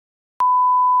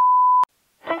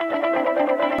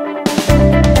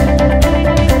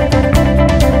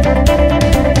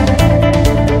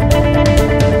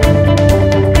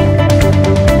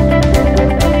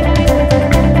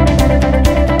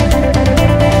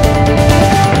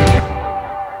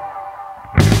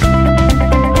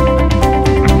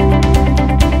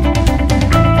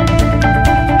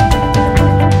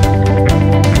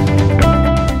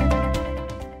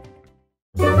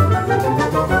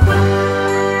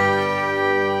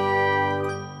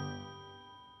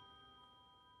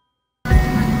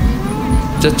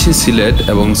যাচ্ছি সিলেট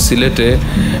এবং সিলেটে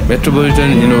মেট্রোপলিটন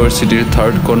ইউনিভার্সিটির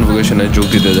 3rd কনভোকেশনে যোগ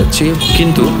দিতে যাচ্ছি।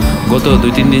 কিন্তু গত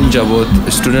 2-3 দিন যাবৎ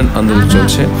স্টুডেন্ট আন্দোলন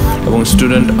চলছে এবং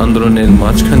স্টুডেন্ট আন্দোলনের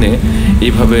মাঝখানে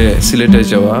এইভাবে সিলেটে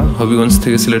যাওয়া, হবিগঞ্জ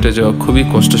থেকে সিলেটে যাওয়া খুবই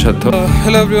কষ্টসাধ্য।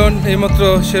 হ্যালো এভরিওয়ান, এইমাত্র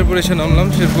শেরপুর এসে নামলাম।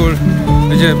 শেরপুর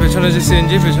এই যে পেছনে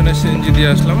যে পেছনে সিএনজি দিয়ে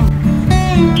আসলাম।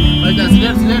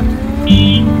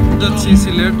 যাচ্ছি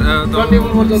সিলেট,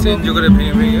 সিএনজি করে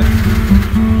ভেঙে ভেঙে।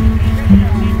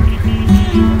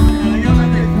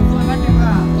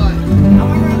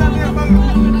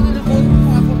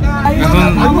 এখন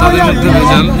তাদের মধ্যে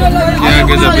ভেজাল, কে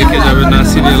আগে যাবে কে যাবে না,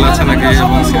 সিরিয়াল আছে নাকি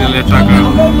এবং সিরিয়ালের টাকা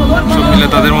সব মিলে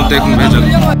তাদের মধ্যে এখন ভেজাল।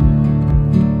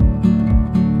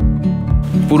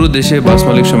 পুরো দেশে বাস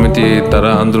মালিক সমিতি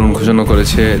তারা আন্দোলন ঘোষণা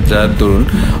করেছে, যার দরুন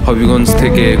হবিগঞ্জ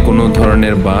থেকে কোনো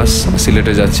ধরনের বাস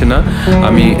সিলেটে যাচ্ছে না।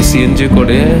 আমি সিএনজি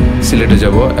করে সিলেটে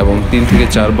যাব এবং 3 থেকে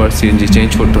 4 বার সিএনজি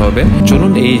চেঞ্জ করতে হবে।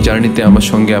 চলুন এই জার্নিতে আমার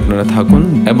সঙ্গে আপনারা থাকুন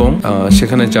এবং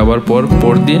সেখানে যাওয়ার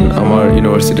পরদিন আমার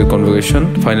ইউনিভার্সিটির convocation.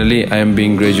 Finally I am being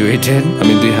graduated.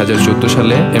 আমি 2014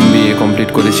 সালে MBA কমপ্লিট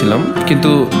করেছিলাম, কিন্তু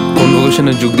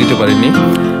কনভোকেশনে যোগ দিতে পারিনি।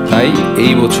 তাই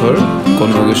এই বছর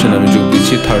কনভোকেশনে আমি যোগ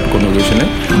দিচ্ছি, 3rd কনভোকেশনে।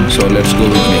 So let's go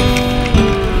with me.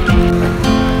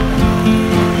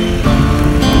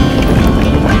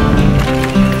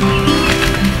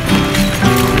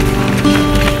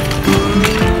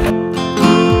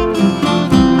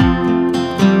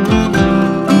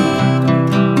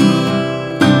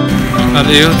 আর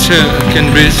এই হচ্ছে কেন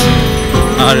ব্রিজ।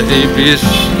 আর এই ব্রিজ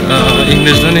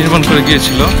ইংরেজরা নির্মাণ করে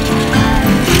গিয়েছিল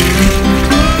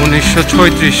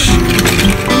 1936।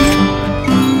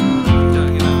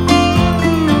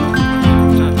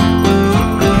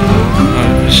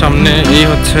 সামনে এই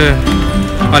হচ্ছে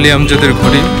আলী আমজাদের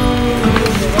ঘড়ি,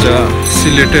 যা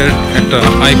সিলেটের একটা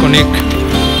আইকনিক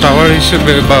টাওয়ার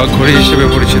হিসেবে বা ঘড়ি হিসেবে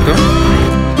পরিচিত।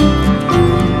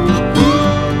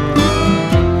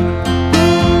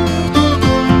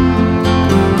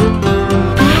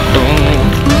 এবং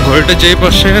ঘড়িটা যেই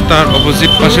পাশে তার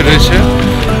অপোজিট পাশে রয়েছে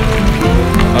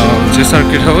যে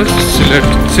circuit house, Sylhet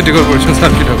city corporation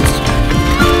circuit house.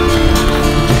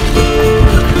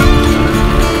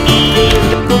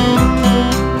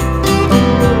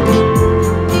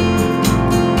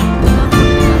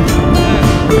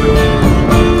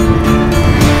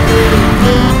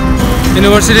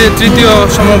 ইউনিভার্সিটির 3য়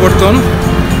সমাবর্তন,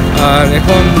 আর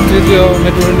এখন 3য়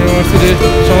মেট্রোপলিটন ইউনিভার্সিটির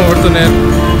সমাবর্তনের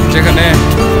যেখানে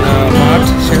মাঠ,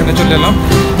 সেখানে চলে এলাম।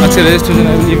 আজকে রেজিস্ট্রেশন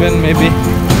ইভেন মেবি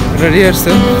এটা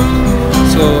রিহার্সেল।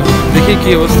 সো দেখি কী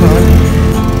অবস্থা হয়।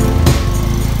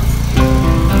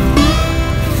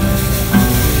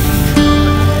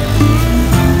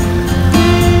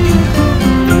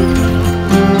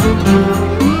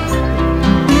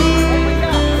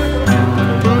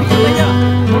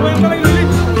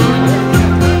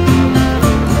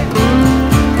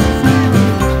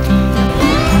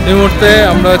 এই মুহূর্তে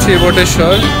আমরা আছি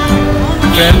বটেশ্বর।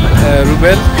 ফ্রেন্ড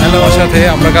রুবেল আমার সাথে,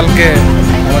 আমরা কালকে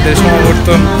আমাদের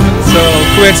সমাবর্তন। সো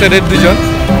খুব এক্সাইটেড দুজন,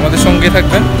 আমাদের সঙ্গে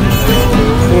থাকবেন,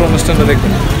 পুরো অনুষ্ঠানটা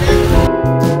দেখবেন।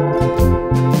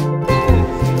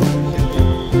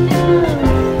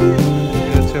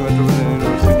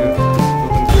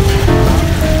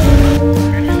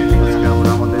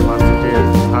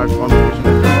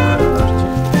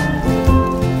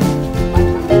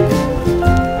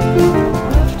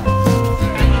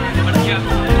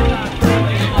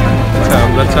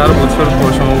 আমরা 4 বছর পর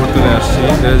সমাবর্তনে আসছি।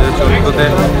 2014-তে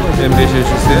MBA শেষ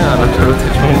হয়েছে, আর 18-তে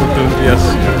সমাবর্তনে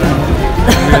আসছি।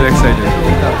 এক্সাইটেড।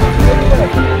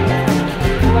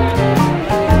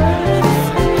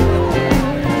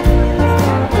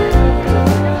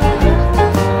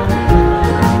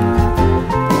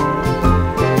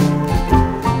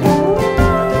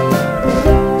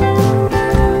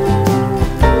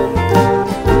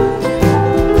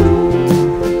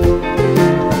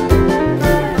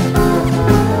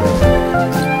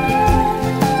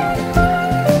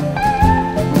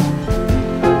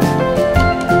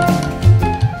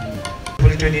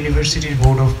 ইউনিভার্সিটির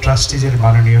বোর্ড অফ ট্রাস্টিজের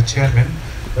মাননীয় চেয়ারম্যান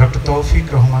ডক্টর তৌফিক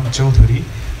রহমান চৌধুরী,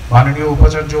 মাননীয়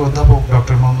উপাচার্য অধ্যাপক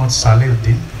doctor Mohammad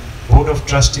Salehuddin, board of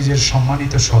ট্রাস্টিজের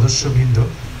সম্মানিত সদস্যবৃন্দ,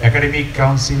 একাডেমিক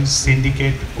কাউন্সিল,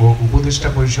 সিন্ডিকেট ও উপদেষ্টা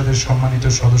পরিষদের সম্মানিত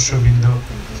সদস্যবৃন্দ,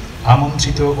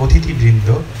 আমন্ত্রিত অতিথিবৃন্দ,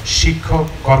 শিক্ষক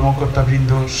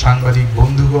কর্মকর্তাবৃন্দ, সাংবাদিক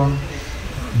বন্ধুগণ,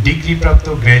 ডিগ্রিপ্রাপ্ত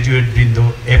গ্র্যাজুয়েটবৃন্দ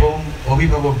এবং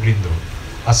অভিভাবকবৃন্দ,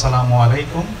 আসসালামু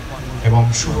আলাইকুম এবং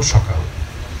শুভ সকাল।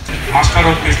 মাস্টার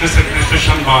অফ বিজনেস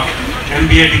অ্যাডমিনিস্ট্রেশন বা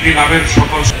MBA ডিগ্রি লাভের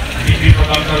সকল ডিগ্রি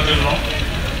প্রদান করার জন্য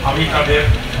আমি তাদের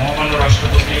মহামান্য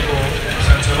রাষ্ট্রপতি ও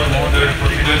চ্যান্সেলর মহোদয়ের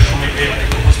প্রতিনিধি সমিতিকে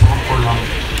উপস্থাপন করলাম।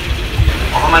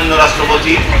 মহামান্য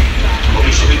রাষ্ট্রপতি ও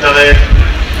বিশ্ববিদ্যালয়ের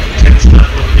প্রতিষ্ঠান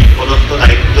কর্তৃক প্রদত্ত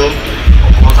দায়িত্ব ও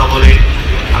ক্ষমতা বলে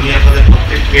আমি আপনাদের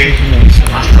প্রত্যেককে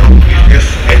master of business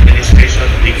administration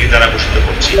degree দ্বারা ভূষিত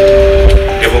করছি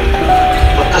এবং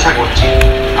প্রত্যাশা করছি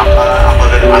আপনারা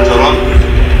আপনাদের আচরণ,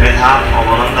 মেধা ও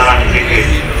মনন দ্বারা নিজেকে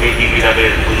এই ডিগ্রি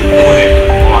লাভের উপযুক্ত বলে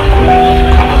প্রমাণ করবেন।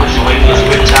 আপনাদের সবাইকে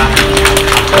শুভেচ্ছা।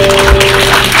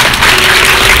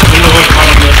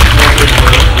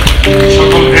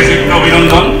 সকল গ্রাজুয়েটকে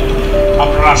অভিনন্দন।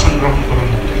 আপনারা আসন গ্রহণ করুন।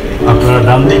 আপনারা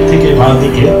ডান দিক থেকে বাঁ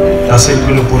দিকে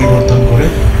ক্লাসেরগুলো পরিবর্তন করে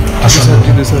আসন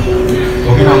গ্রহণ।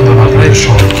 অভিনন্দন আপনাদের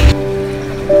সবাইকে।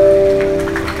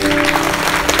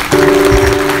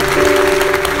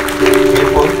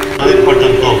 এরপর ততদিন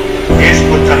পর্যন্ত দেশ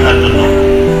পরিচালনার জন্য,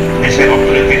 দেশের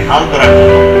অর্থনীতির হাল ধরার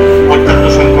জন্য পর্যাপ্ত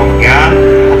সংখ্যক জ্ঞান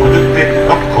ও প্রযুক্তির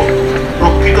দক্ষ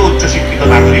প্রকৃত উচ্চশিক্ষিত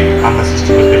নাগরিক আমরা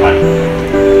সৃষ্টি করতে পারি।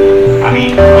 আমি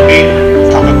নবীন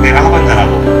স্নাতকদের আহ্বান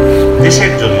জানাবো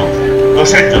দেশের জন্য,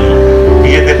 দেশের জন্য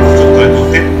নিজেদের প্রস্তুত করে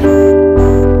তুলতে।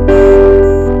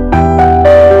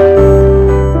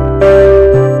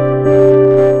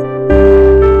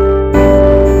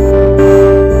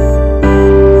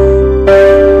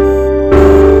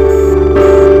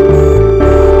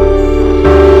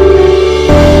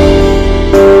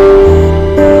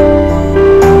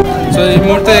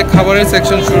 খাবারের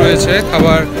সেকশন শুরু হয়েছে,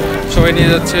 খাবার সবাই নিয়ে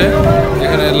যাচ্ছে।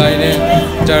 এখানে লাইনে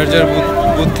যার যার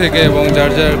বুথ থেকে এবং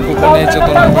যার যার কুপনে যত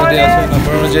নাম্বার দেওয়া আছে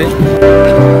নাম্বার অনুযায়ী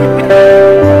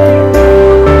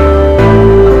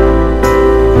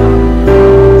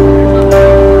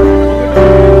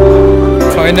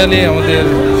ফাইনালি আমাদের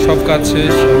সব কাজ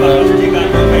শেষ। আমরা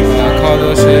খাওয়া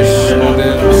দাওয়া শেষ,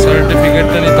 আমাদের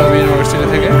সার্টিফিকেটটা নিতে হবে ইউনিভার্সিটি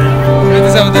থেকে।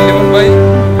 আমাদের লিমন ভাই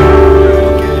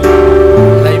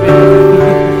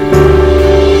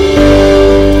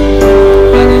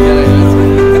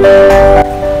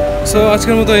সো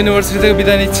আজকের মতো ইউনিভার্সিটি থেকে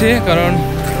বিদায় নিচ্ছি, কারণ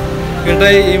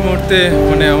এটাই এই মুহূর্তে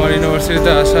মানে আমার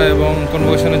ইউনিভার্সিটিতে আসা এবং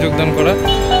কনভোকেশনে যোগদান করা।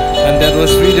 অ্যান্ড দ্যাট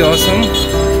ওয়াজ রিয়েলি অসম।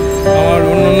 আমার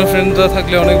অন্য ফ্রেন্ডরা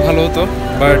থাকলে অনেক ভালো হতো,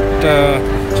 বাট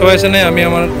সবাই আসে নাই। আমি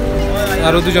আমার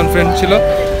আরও দুজন ফ্রেন্ড ছিল,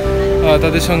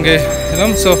 তাদের সঙ্গে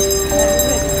এলাম। So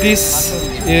this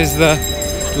is the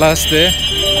last day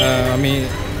আমি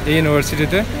এই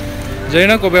ইউনিভার্সিটিতে। জানি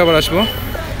না কবে আবার আসবো।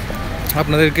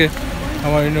 আপনাদেরকে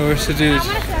আমার ইউনিভার্সিটির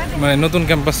মানে নতুন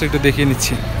ক্যাম্পাসটা একটু দেখিয়ে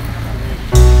নিচ্ছি।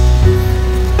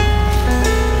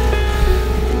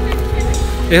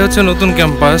 এ হচ্ছে নতুন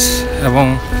ক্যাম্পাস এবং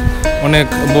অনেক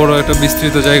বড় একটা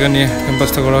বিস্তৃত জায়গা নিয়ে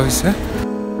ক্যাম্পাসটা করা হয়েছে।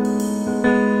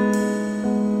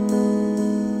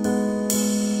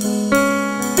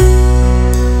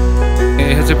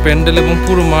 এই হচ্ছে প্যান্ডেল এবং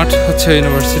পুরো মাঠ হচ্ছে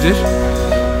ইউনিভার্সিটির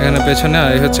এখানে পেছনে, আর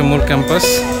এই হচ্ছে মূল campus.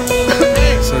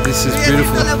 So this is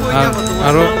beautiful. আর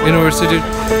আরও ইউনিভার্সিটির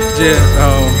যে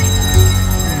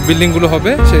বিল্ডিংগুলো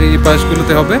হবে সেই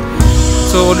পাশগুলোতে হবে।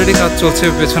 সো অলরেডি কাজ চলছে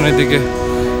পেছনের দিকে।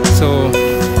 সো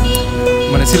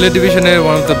মানে সিলেট ডিভিশনের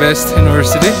one of the best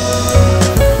university.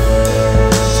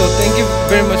 So thank you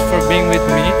very much for being with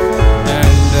me,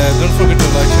 and don't forget to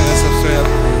like, share and subscribe.